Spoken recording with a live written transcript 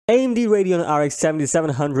AMD Radeon RX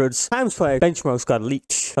 7700's TimeSpy benchmarks got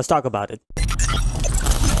leaked. Let's talk about it.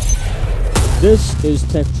 This is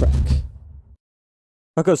Tech Track.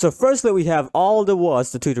 Okay, so firstly we have all there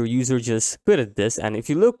was. The Twitter user just tweeted this, and if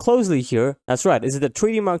you look closely here, that's right, this is the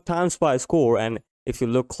 3D Mark TimeSpy score, and if you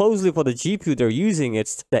look closely for the GPU they're using,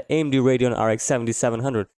 it's the AMD Radeon RX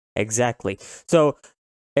 7700. Exactly. So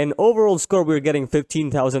in overall score, we're getting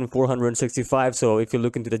 15,465. So if you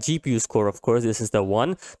look into the GPU score, of course, this is the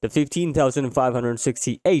one. The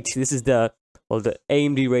 15,568. This is the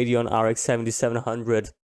AMD Radeon RX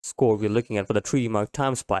 7700 score we're looking at for the 3D Mark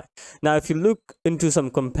TimeSpy. Now, if you look into some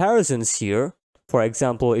comparisons here, for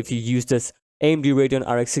example, if you use this AMD Radeon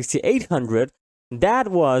RX 6800, that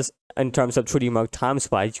was, in terms of 3D Mark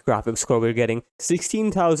TimeSpy graphics score, we're getting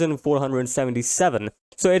 16,477.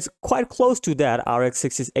 So it's quite close to that RX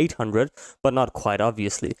 6800, but not quite,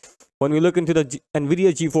 obviously. When we look into the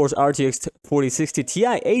NVIDIA GeForce RTX 4060 Ti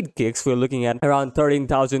 8 gigs, we're looking at around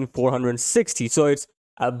 13,460. So it's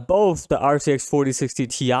above the RTX 4060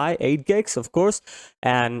 Ti 8 gigs, of course,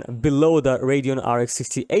 and below the Radeon RX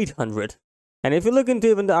 6800. And if you look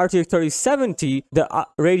into even the RTX 3070, the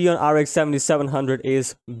Radeon RX 7700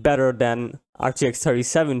 is better than RTX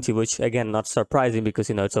 3070, which again, not surprising because,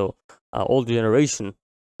 you know, it's a older generation.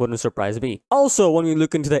 Wouldn't surprise me. Also, when we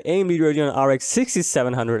look into the AMD Radeon RX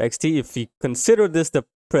 6700 XT, if we consider this the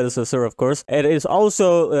predecessor, of course, it is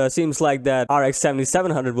also seems like that RX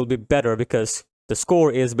 7700 will be better because the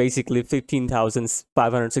score is basically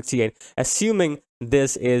 15,568, assuming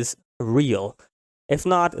this is real. If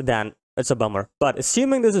not, then it's a bummer. But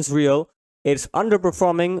assuming this is real, it's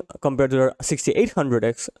underperforming compared to the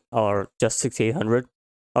 6800X or just 6800.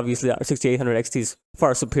 Obviously, our 6800 XT is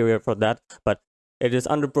far superior for that, but it is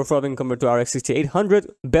underperforming compared to RX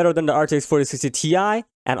 6800, better than the RTX 4060 Ti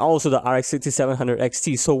and also the RX 6700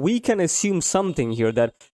 XT. So we can assume something here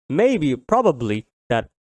that maybe, probably,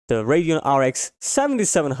 that the Radeon RX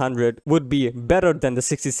 7700 would be better than the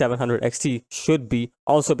 6700 XT, should be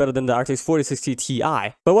also better than the RTX 4060 Ti.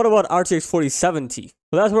 But what about RTX 4070?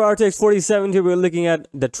 Well, that's where RTX 4070 we're looking at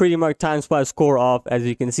the 3D Mark TimeSpy score of, as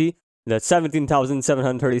you can see, the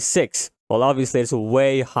 17,736. Well, obviously it's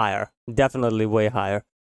way higher, definitely way higher.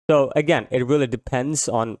 So again, it really depends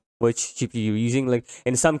on which GPU you're using. Like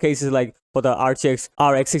in some cases, like for the RTX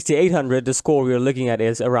RX 6800, the score we're looking at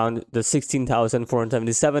is around the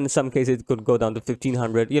 16,477. In some cases, it could go down to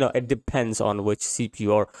 1,500. You know, it depends on which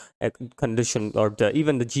CPU or condition or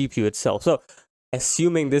even the GPU itself. So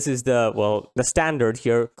assuming this is the standard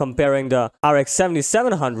here, comparing the RX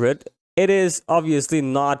 7700, it is obviously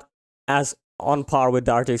not as on par with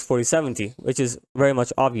the RTX 4070, which is very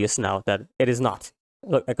much obvious now that it is not,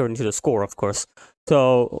 according to the score, of course.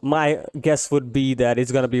 So my guess would be that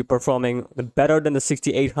it's going to be performing better than the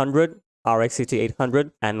 6800, RX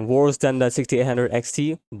 6800, and worse than the 6800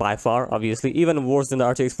 XT by far, obviously, even worse than the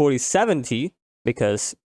RTX 4070,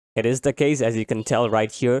 because it is the case, as you can tell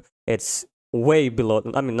right here, it's way below,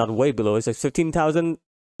 I mean, not way below, it's like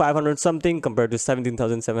 15,500 something compared to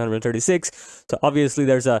 17,736. So obviously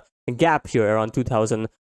there's a gap here, around 2,000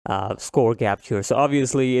 score gap here. So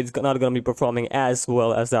obviously it's not going to be performing as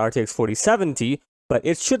well as the RTX 4070, but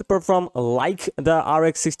it should perform like the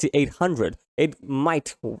RX 6800. It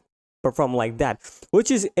might perform like that, which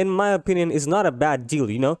is, in my opinion, is not a bad deal,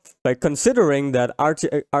 you know, like considering that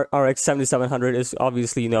RX 7700 is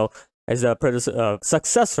obviously, you know, as the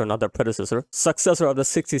successor of the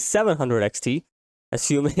 6700 XT.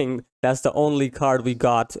 Assuming that's the only card we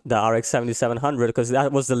got, the RX 7700, because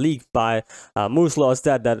that was the leak by Moore's Law,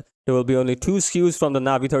 that there will be only 2 SKUs from the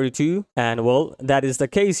Navi 32, and well, that is the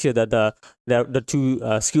case here, that the 2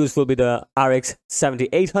 SKUs will be the RX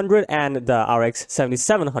 7800 and the RX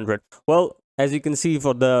 7700. Well, as you can see,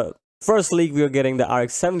 for the first leak, we are getting the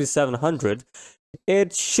RX 7700.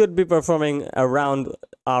 It should be performing around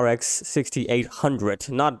RX 6800,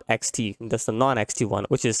 not XT. That's the non-XT one,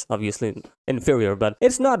 which is obviously inferior, but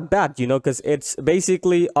it's not bad, you know, because it's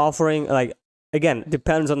basically offering, like, again,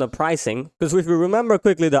 depends on the pricing. Because if you remember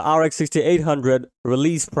quickly, the RX 6800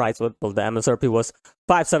 release price, well, the MSRP was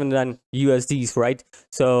 579 USDs, right?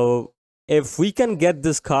 So if we can get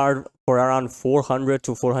this card for around 400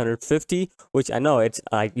 to 450, which I know it's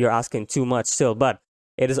like you're asking too much still, but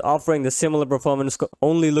it is offering the similar performance.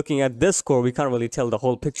 Only looking at this score, we can't really tell the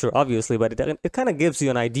whole picture, obviously, but it kind of gives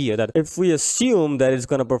you an idea that if we assume that it's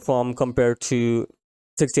going to perform compared to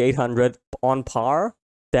 6800 on par,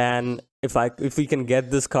 then if we can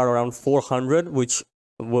get this card around 400, which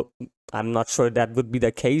I'm not sure that would be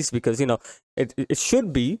the case, because, you know, It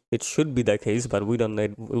should be the case, but we don't know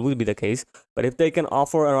it will be the case. But if they can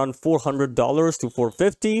offer around $400 to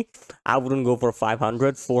 450, I wouldn't go for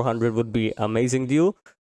 500. 400 would be amazing deal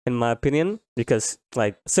in my opinion, because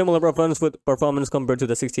like similar performance compared to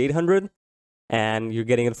the 6800, and you're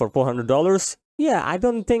getting it for $400. Yeah, I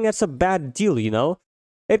don't think that's a bad deal, you know.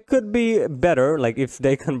 It could be better, like if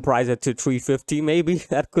they can price it to 350, maybe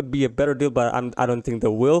that could be a better deal, but I don't think they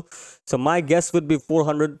will. So my guess would be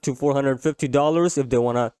 $400 to $450 if they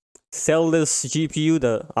want to sell this GPU,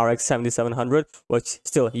 the RX 7700, which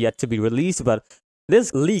still yet to be released, but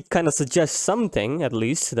this leak kind of suggests something, at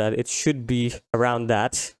least, that it should be around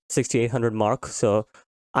that 6800 mark. So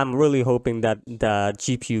I'm really hoping that the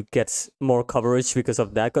GPU gets more coverage because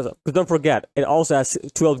of that. Because don't forget, it also has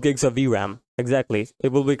 12 gigs of VRAM. Exactly.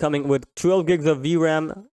 It will be coming with 12 gigs of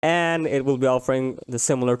VRAM, and it will be offering the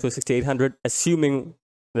similar to 6800, assuming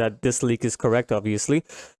that this leak is correct, obviously.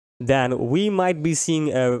 Then we might be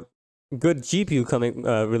seeing a good GPU coming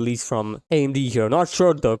release from AMD here. Not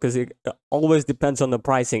sure though, because it always depends on the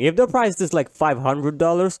pricing. If the price is like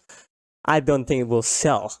 $500, I don't think it will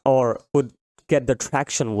sell or would get the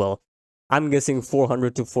traction well. I'm guessing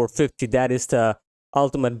 400 to 450. That is the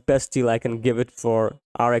ultimate best deal I can give it for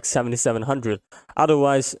RX 7700.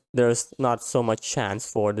 Otherwise, there's not so much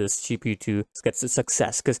chance for this GPU to get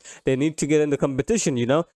success, because they need to get in the competition, you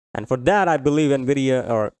know. And for that, I believe Nvidia,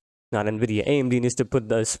 or not Nvidia, AMD needs to put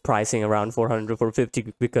this pricing around 400 or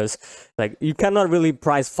 450, because like you cannot really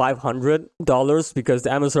price $500 because the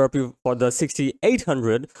MSRP for the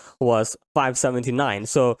 6800 was $579.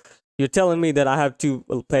 So you're telling me that I have to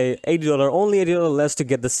pay $80, only $80 less to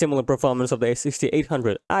get the similar performance of the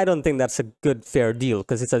 6800. I don't think that's a good fair deal,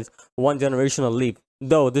 because it's a one generational leap.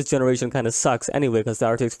 Though this generation kind of sucks anyway, because the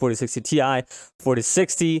RTX 4060 Ti,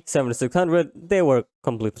 4060, 7600, they were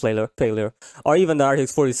complete failure. Or even the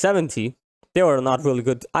RTX 4070, they were not really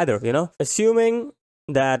good either, you know. Assuming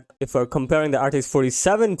that if we're comparing the RTX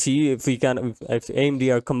 4070, if AMD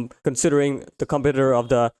are considering the competitor of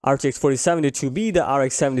the RTX 4070 to be the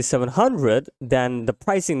RX 7700, then the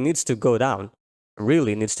pricing needs to go down.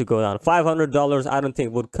 Really needs to go down. $500, I don't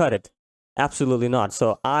think would cut it. Absolutely not.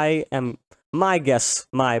 So my guess,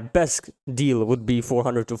 my best deal would be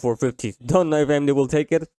 400 to 450. Don't know if AMD will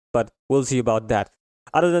take it, but we'll see about that.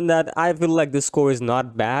 Other than that, I feel like this score is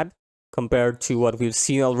not bad compared to what we've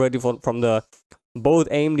seen already from the both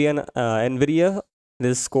AMD and Nvidia.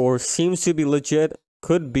 This score seems to be legit.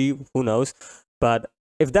 Could be, who knows. But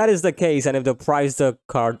if that is the case, and if they price the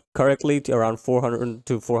card correctly to around 400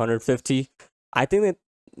 to 450, I think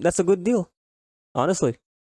that's a good deal, honestly.